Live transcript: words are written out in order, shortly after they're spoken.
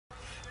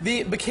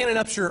The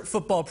Buck-Upshur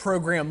football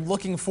program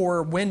looking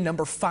for win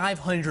number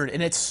 500 in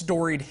its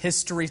storied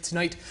history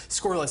tonight.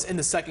 Scoreless in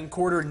the second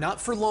quarter. Not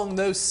for long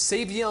though.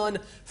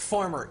 Savion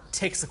Farmer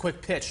takes a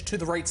quick pitch to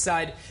the right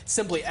side.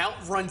 Simply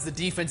outruns the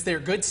defense there.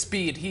 Good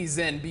speed. He's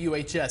in.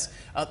 BUHS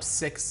up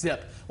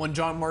 6-zip. On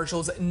John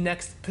Marshall's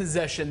next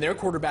possession, their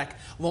quarterback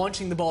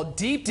launching the ball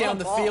deep down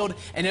the field.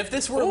 And if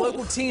this were a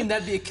local team,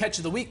 that'd be a catch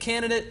of the week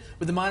candidate.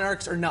 But the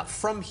Monarchs are not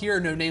from here.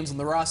 No names on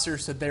the roster,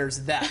 so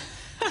there's that.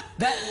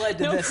 That led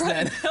to this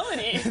then.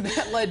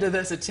 That led to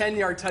this, a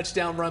 10-yard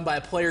touchdown run by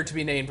a player to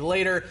be named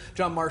later.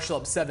 John Marshall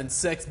up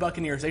 7-6.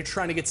 Buccaneers, they're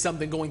trying to get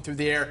something going through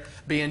the air.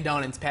 Being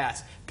Donnan's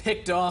pass.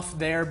 Picked off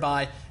there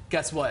by,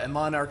 guess what, a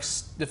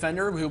Monarchs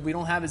defender who we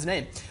don't have his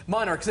name.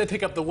 Monarchs, they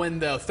pick up the win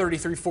though,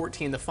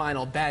 33-14 the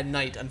final. Bad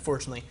night,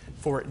 unfortunately,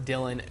 for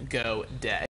Dylan Goday.